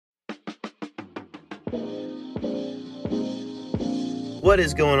What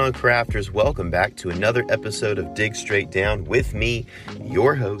is going on, crafters? Welcome back to another episode of Dig Straight Down with me,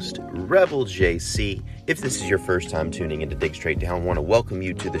 your host, Rebel JC. If this is your first time tuning into Dig Straight Down, I want to welcome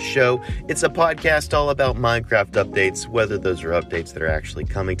you to the show. It's a podcast all about Minecraft updates, whether those are updates that are actually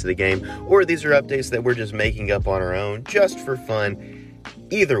coming to the game, or these are updates that we're just making up on our own, just for fun.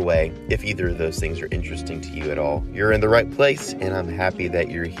 Either way, if either of those things are interesting to you at all, you're in the right place, and I'm happy that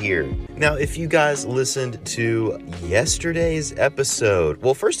you're here. Now, if you guys listened to yesterday's episode,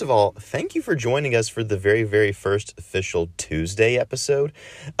 well, first of all, thank you for joining us for the very, very first official Tuesday episode.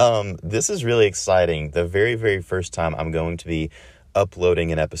 This is really exciting. The very, very first time I'm going to be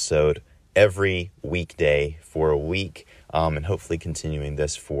uploading an episode every weekday for a week, and hopefully continuing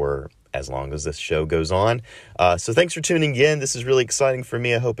this for as long as this show goes on. So thanks for tuning in. This is really exciting for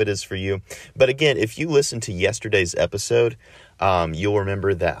me. I hope it is for you. But again, if you listened to yesterday's episode, you'll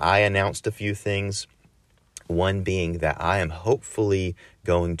remember that I announced a few things. One being that I am hopefully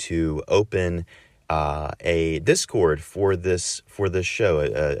going to open a Discord for this show,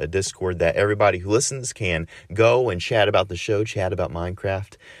 a Discord that everybody who listens can go and chat about the show, chat about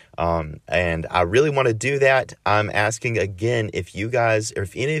Minecraft. And I really want to do that. I'm asking again, if you guys, or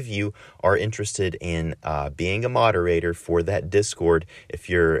if any of you are interested in being a moderator for that Discord, if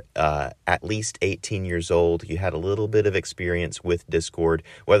you're at least 18 years old, you had a little bit of experience with Discord,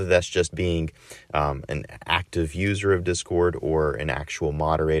 whether that's just being an active user of Discord or an actual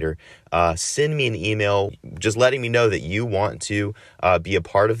moderator, send me an email just letting me know that you want to be a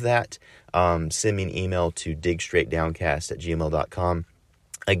part of that. Send me an email to digstraightdowncast@gmail.com.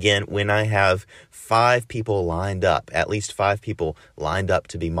 Again, when I have 5 people lined up, at least 5 people lined up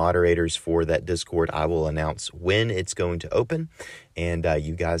to be moderators for that Discord, I will announce when it's going to open, and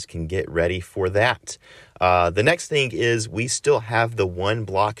you guys can get ready for that. The next thing is we still have the 1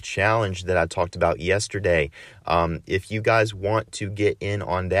 block challenge that I talked about yesterday. If you guys want to get in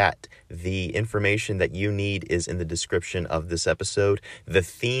on that, the information that you need is in the description of this episode. The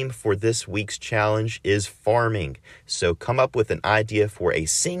theme for this week's challenge is farming. So come up with an idea for a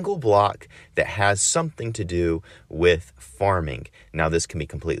single block that has something to do with farming. Now, this can be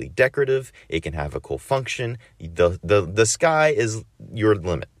completely decorative. It can have a cool function. The sky is your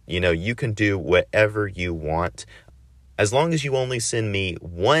limit. You know, you can do whatever you want. As long as you only send me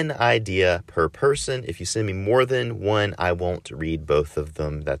 1 idea per person. If you send me more than 1, I won't read both of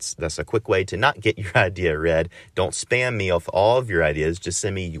them. That's a quick way to not get your idea read. Don't spam me off all of your ideas. Just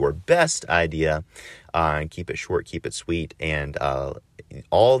send me your best idea, and keep it short, keep it sweet. And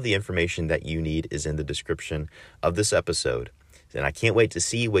all the information that you need is in the description of this episode. And I can't wait to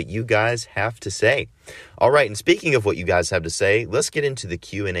see what you guys have to say. All right, and speaking of what you guys have to say, let's get into the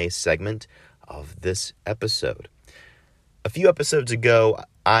Q&A segment of this episode. A few episodes ago,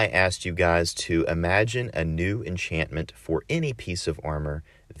 I asked you guys to imagine a new enchantment for any piece of armor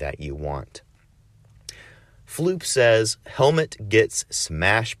that you want. Floop says, helmet gets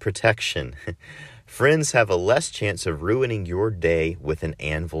smash protection. Friends have a less chance of ruining your day with an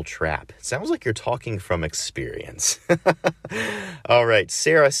anvil trap. Sounds like you're talking from experience. All right,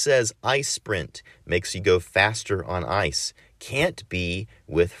 Sarah says, ice sprint makes you go faster on ice. Can't be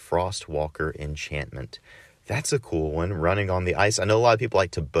with Frostwalker enchantment. That's a cool one, running on the ice. I know a lot of people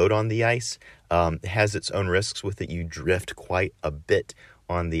like to boat on the ice. It has its own risks with it. You drift quite a bit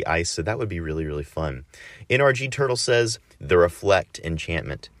on the ice, so that would be really, really fun. NRG Turtle says, the Reflect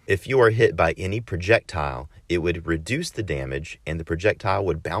enchantment. If you are hit by any projectile, it would reduce the damage, and the projectile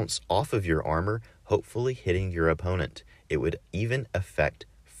would bounce off of your armor, hopefully hitting your opponent. It would even affect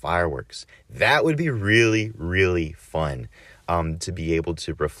fireworks. That would be really, really fun, to be able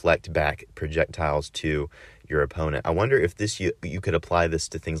to reflect back projectiles to your opponent. I wonder if you could apply this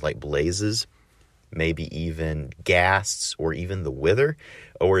to things like blazes, maybe even ghasts, or even the wither,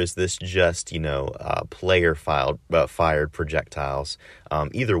 or is this just, player fired projectiles?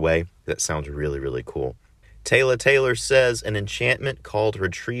 Either way, that sounds really, really cool. Taylor says, an enchantment called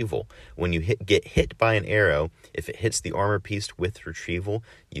Retrieval. When you get hit by an arrow, if it hits the armor piece with Retrieval,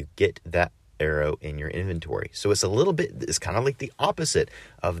 you get that arrow in your inventory. So it's kind of like the opposite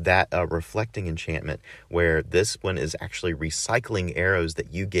of that reflecting enchantment, where this one is actually recycling arrows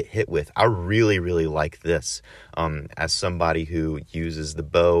that you get hit with. I really, really like this. As somebody who uses the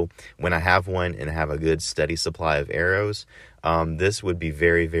bow, when I have one and have a good steady supply of arrows, this would be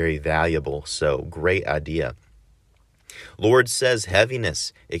very, very valuable. So great idea. Lord says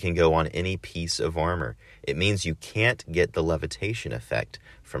heaviness. It can go on any piece of armor. It means you can't get the levitation effect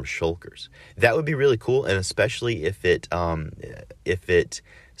from shulkers. That would be really cool, and especially if it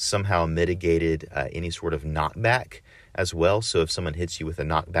somehow mitigated any sort of knockback as well. So if someone hits you with a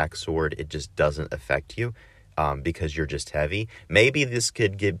knockback sword, it just doesn't affect you. Because you're just heavy. Maybe this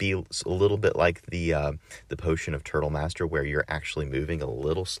could be a little bit like the potion of Turtle Master, where you're actually moving a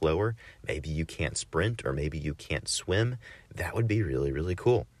little slower. Maybe you can't sprint, or maybe you can't swim. That would be really, really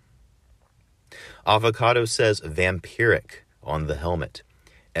cool. Avocado says vampiric on the helmet.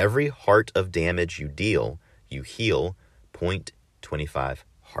 Every heart of damage you deal, you heal 0.25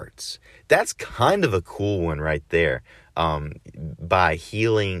 hearts. That's kind of a cool one right there. By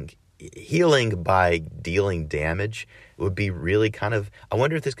healing by dealing damage would be really kind of, I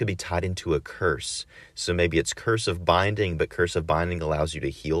wonder if this could be tied into a curse. So maybe it's Curse of Binding, but Curse of Binding allows you to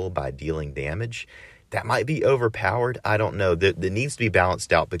heal by dealing damage. That might be overpowered. I don't know. That needs to be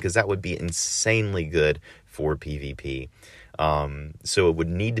balanced out, because that would be insanely good for PvP. So it would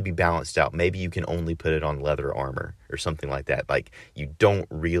need to be balanced out. Maybe you can only put it on leather armor or something like that. Like you don't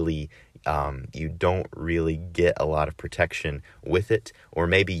really get a lot of protection with it, or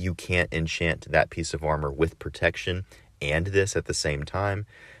maybe you can't enchant that piece of armor with protection and this at the same time.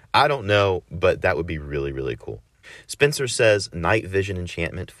 I don't know, but that would be really, really cool. Spencer says night vision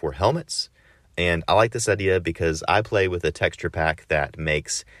enchantment for helmets. And I like this idea because I play with a texture pack that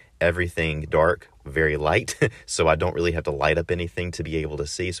makes everything dark, very light, so I don't really have to light up anything to be able to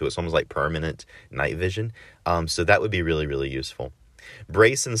see. So it's almost like permanent night vision. So that would be really, really useful.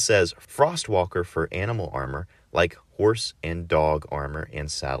 Brayson says Frostwalker for animal armor, like horse and dog armor and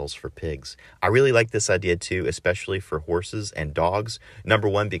saddles for pigs. I really like this idea too, especially for horses and dogs. Number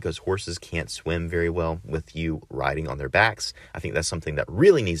one, because horses can't swim very well with you riding on their backs. I think that's something that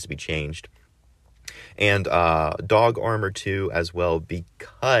really needs to be changed. And dog armor too, as well,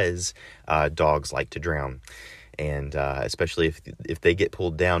 because dogs like to drown. And especially if they get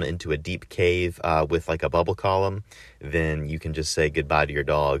pulled down into a deep cave with like a bubble column, then you can just say goodbye to your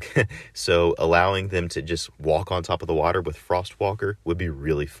dog. So allowing them to just walk on top of the water with Frostwalker would be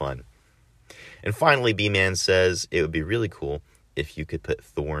really fun. And finally, B-Man says it would be really cool if you could put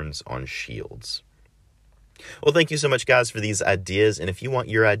thorns on shields. Well, thank you so much, guys, for these ideas. And if you want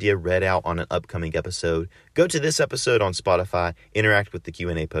your idea read out on an upcoming episode, go to this episode on Spotify, interact with the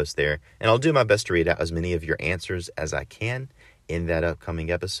Q&A post there, and I'll do my best to read out as many of your answers as I can in that upcoming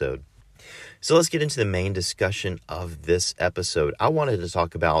episode. So let's get into the main discussion of this episode. I wanted to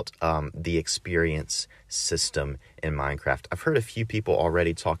talk about the experience system in Minecraft. I've heard a few people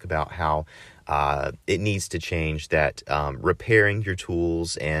already talk about how it needs to change, that repairing your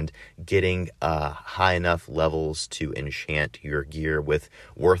tools and getting high enough levels to enchant your gear with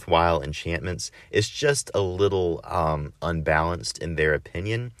worthwhile enchantments is just a little unbalanced in their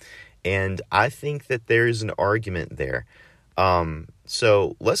opinion. And I think that there's an argument there.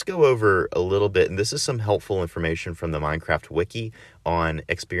 So let's go over a little bit, and this is some helpful information from the Minecraft wiki on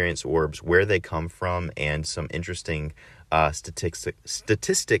experience orbs, where they come from, and some interesting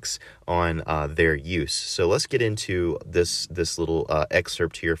statistics on their use. So let's get into this little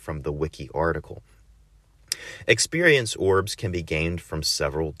excerpt here from the wiki article. Experience orbs can be gained from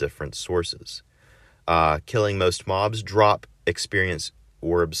several different sources. Killing most mobs drop experience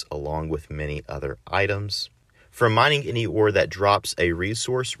orbs along with many other items. From mining any ore that drops a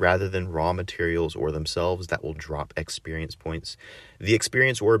resource rather than raw materials or themselves, that will drop experience points. The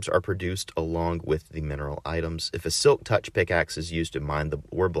experience orbs are produced along with the mineral items. If a silk touch pickaxe is used to mine the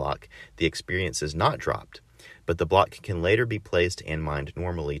ore block, the experience is not dropped, but the block can later be placed and mined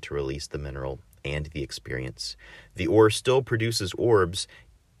normally to release the mineral and the experience. The ore still produces orbs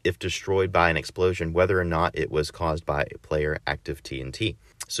if destroyed by an explosion, whether or not it was caused by a player active TNT.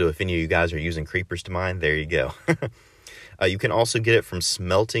 So if any of you guys are using creepers to mine, there you go. You can also get it from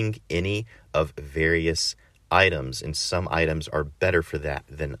smelting any of various items, and some items are better for that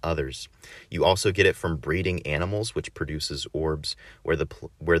than others. You also get it from breeding animals, which produces orbs where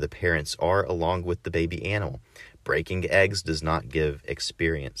the parents are along with the baby animal. Breaking eggs does not give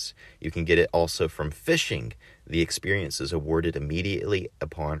experience. You can get it also from fishing. The experience is awarded immediately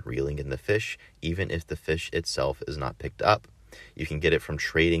upon reeling in the fish, even if the fish itself is not picked up. You can get it from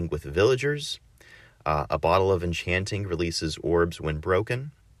trading with villagers. A bottle of enchanting releases orbs when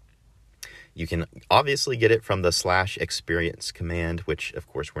broken. You can obviously get it from the /experience command, which of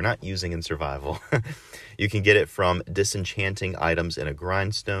course we're not using in survival. You can get it from disenchanting items in a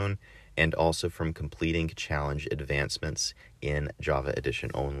grindstone, and also from completing challenge advancements in Java Edition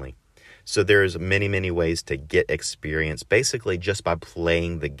only. So there's many, many ways to get experience, basically just by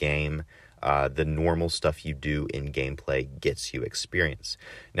playing the game. The normal stuff you do in gameplay gets you experience.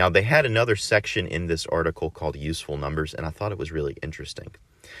 Now, they had another section in this article called useful numbers, and I thought it was really interesting.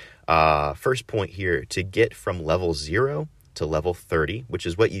 First point here, to get from level 0 to level 30, which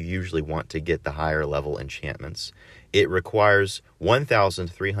is what you usually want to get the higher level enchantments, it requires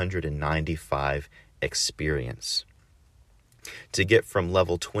 1,395 experience. To get from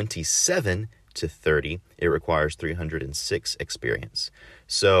level 27 to 30, it requires 306 experience.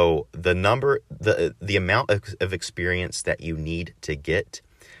 So the amount of experience that you need to get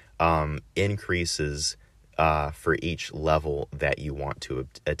increases for each level that you want to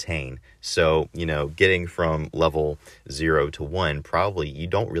attain. So, getting from level 0 to 1, probably you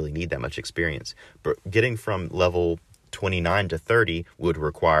don't really need that much experience. But getting from level 29 to 30 would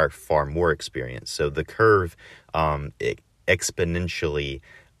require far more experience. So the curve exponentially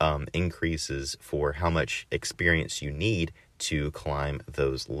increases for how much experience you need to climb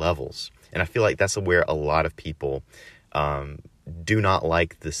those levels. And I feel like that's where a lot of people do not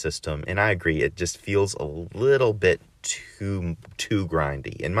like the system, and I agree, it just feels a little bit too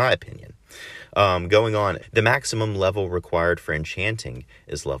grindy, in my opinion. Going on, the maximum level required for enchanting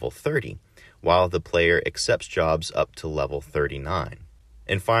is level 30, while the player accepts jobs up to level 39.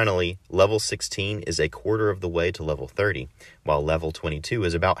 And finally, level 16 is a quarter of the way to level 30, while level 22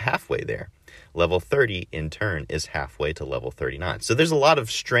 is about halfway there. Level 30, in turn, is halfway to level 39. So there's a lot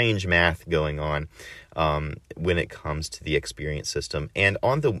of strange math going on when it comes to the experience system. And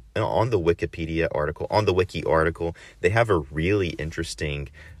on the Wikipedia article, on the wiki article, they have a really interesting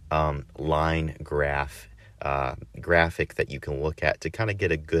line graphic that you can look at to kind of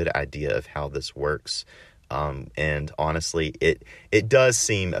get a good idea of how this works. And honestly, it does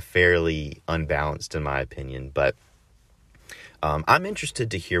seem fairly unbalanced in my opinion, but I'm interested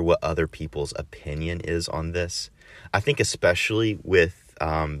to hear what other people's opinion is on this. I think especially with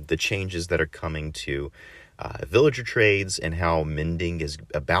the changes that are coming to villager trades and how mending is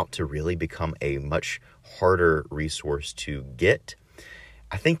about to really become a much harder resource to get,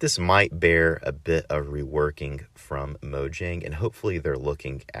 I think this might bear a bit of reworking from Mojang, and hopefully they're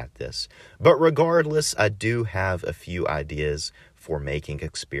looking at this. But regardless, I do have a few ideas for making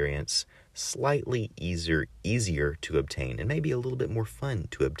experience slightly easier to obtain, and maybe a little bit more fun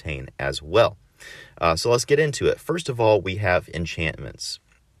to obtain as well. So let's get into it. First of all, we have enchantments.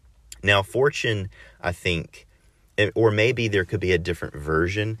 Now, fortune, I think, or maybe there could be a different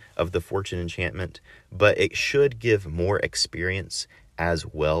version of the fortune enchantment, but it should give more experience as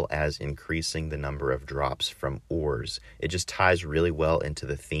well as increasing the number of drops from ores. It just ties really well into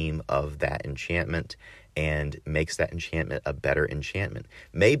the theme of that enchantment and makes that enchantment a better enchantment.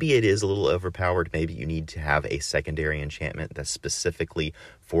 Maybe it is a little overpowered. Maybe you need to have a secondary enchantment that's specifically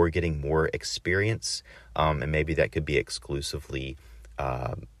for getting more experience, and maybe that could be exclusively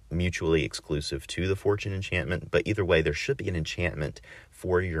mutually exclusive to the fortune enchantment. But either way, there should be an enchantment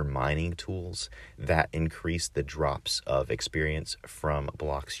for your mining tools that increase the drops of experience from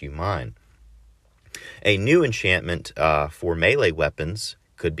blocks you mine. A new enchantment for melee weapons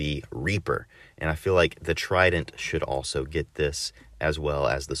could be Reaper, and I feel like the Trident should also get this, as well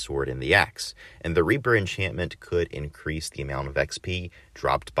as the sword and the axe. And the Reaper enchantment could increase the amount of XP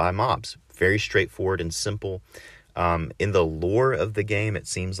dropped by mobs. Very straightforward and simple. In the lore of the game, it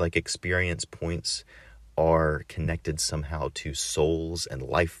seems like experience points are connected somehow to souls and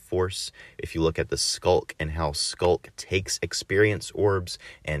life force. If you look at the Skulk and how Skulk takes experience orbs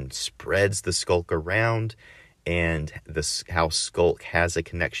and spreads the Skulk around, and how Skulk has a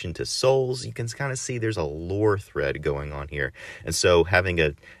connection to souls, you can kind of see there's a lore thread going on here. And so having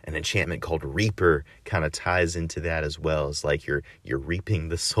an enchantment called Reaper kind of ties into that as well. It's like you're reaping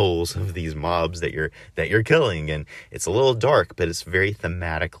the souls of these mobs that you're killing, and it's a little dark, but it's very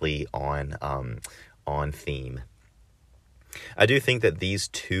thematically on theme. I do think that these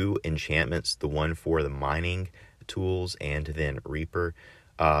two enchantments, the one for the mining tools and then Reaper,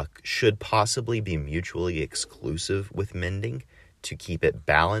 should possibly be mutually exclusive with mending to keep it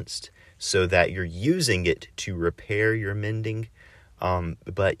balanced, so that you're using it to repair your mending,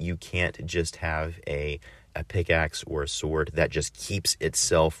 but you can't just have a pickaxe or a sword that just keeps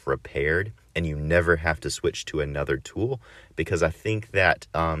itself repaired and you never have to switch to another tool, because I think that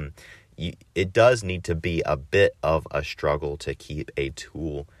it does need to be a bit of a struggle to keep a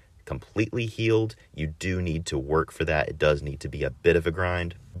tool completely healed. You do need to work for that. It does need to be a bit of a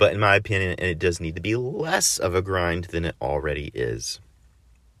grind, but in my opinion, it does need to be less of a grind than it already is.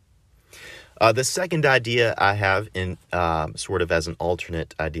 The second idea I have in sort of as an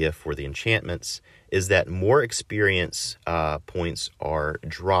alternate idea for the enchantments is that more experience points are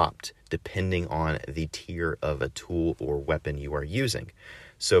dropped depending on the tier of a tool or weapon you are using.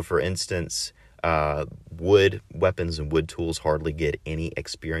 So for instance, wood weapons and wood tools hardly get any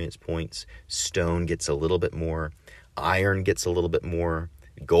experience points. Stone gets a little bit more. Iron gets a little bit more.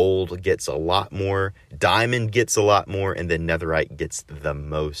 Gold gets a lot more, diamond gets a lot more, and then netherite gets the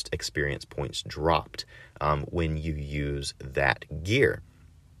most experience points dropped when you use that gear.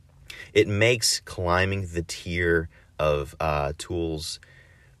 It makes climbing the tier of tools,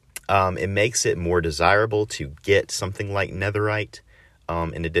 it makes it more desirable to get something like netherite.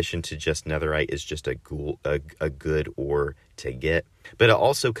 In addition to just netherite is just a good ore to get. But it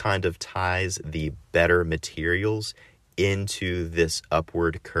also kind of ties the better materials into this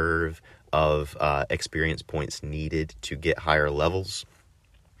upward curve of experience points needed to get higher levels.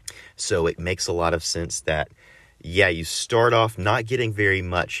 So it makes a lot of sense that, yeah, you start off not getting very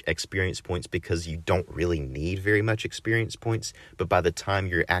much experience points because you don't really need very much experience points. But by the time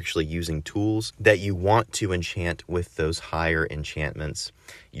you're actually using tools that you want to enchant with those higher enchantments,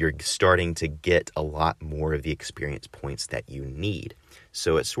 you're starting to get a lot more of the experience points that you need.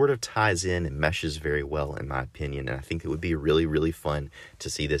 So it sort of ties in and meshes very well, in my opinion. And I think it would be really, really fun to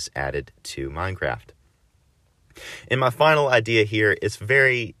see this added to Minecraft. And my final idea here is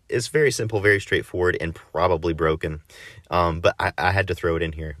very simple, very straightforward, and probably broken. But I had to throw it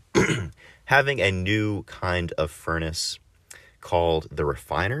in here. Having a new kind of furnace called the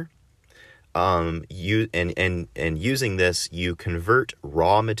refiner. Using this, you convert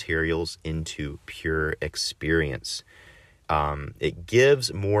raw materials into pure experience. It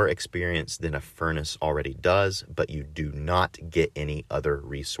gives more experience than a furnace already does, but you do not get any other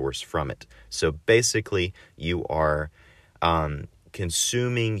resource from it. So basically, you are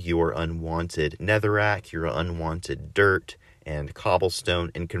consuming your unwanted netherrack, your unwanted dirt and cobblestone,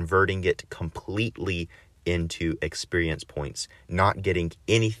 and converting it completely into experience points, not getting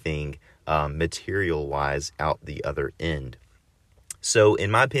anything material-wise out the other end. So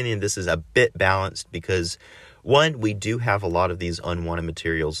in my opinion, this is a bit balanced because, one, we do have a lot of these unwanted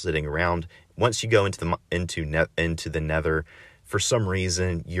materials sitting around. Once you go into the nether, for some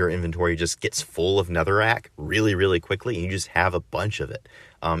reason, your inventory just gets full of netherrack really, really quickly, and you just have a bunch of it.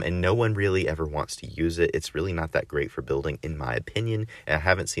 And no one really ever wants to use it. It's really not that great for building, in my opinion, and I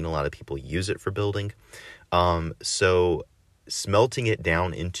haven't seen a lot of people use it for building. So smelting it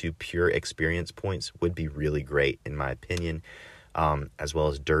down into pure experience points would be really great, in my opinion. As well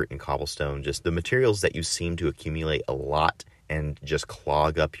as dirt and cobblestone, just the materials that you seem to accumulate a lot and just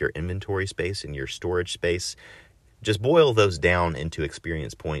clog up your inventory space and your storage space. Just boil those down into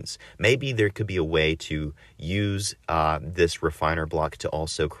experience points. Maybe there could be a way to use this refiner block to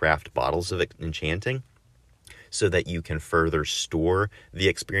also craft bottles of enchanting so that you can further store the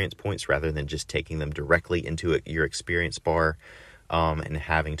experience points rather than just taking them directly into your experience bar and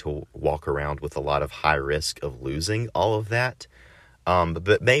having to walk around with a lot of high risk of losing all of that.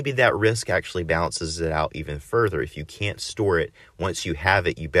 But maybe that risk actually balances it out even further. If you can't store it, once you have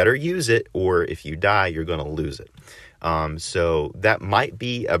it, you better use it, or if you die, you're going to lose it. So that might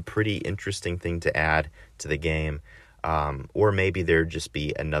be a pretty interesting thing to add to the game. Or maybe there'd just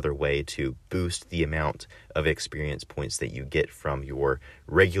be another way to boost the amount of experience points that you get from your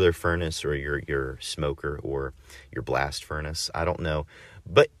regular furnace or your smoker or your blast furnace. I don't know.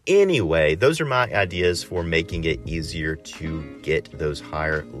 But anyway, those are my ideas for making it easier to get those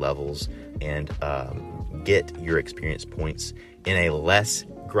higher levels and get your experience points in a less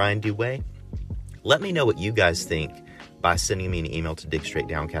grindy way. Let me know what you guys think by sending me an email to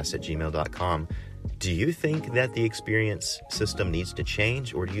digstraightdowncast@gmail.com. Do you think that the experience system needs to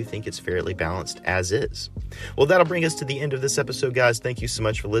change, or do you think it's fairly balanced as is? Well, that'll bring us to the end of this episode, guys. Thank you so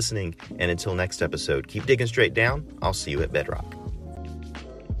much for listening, and until next episode, keep digging straight down. I'll see you at Bedrock.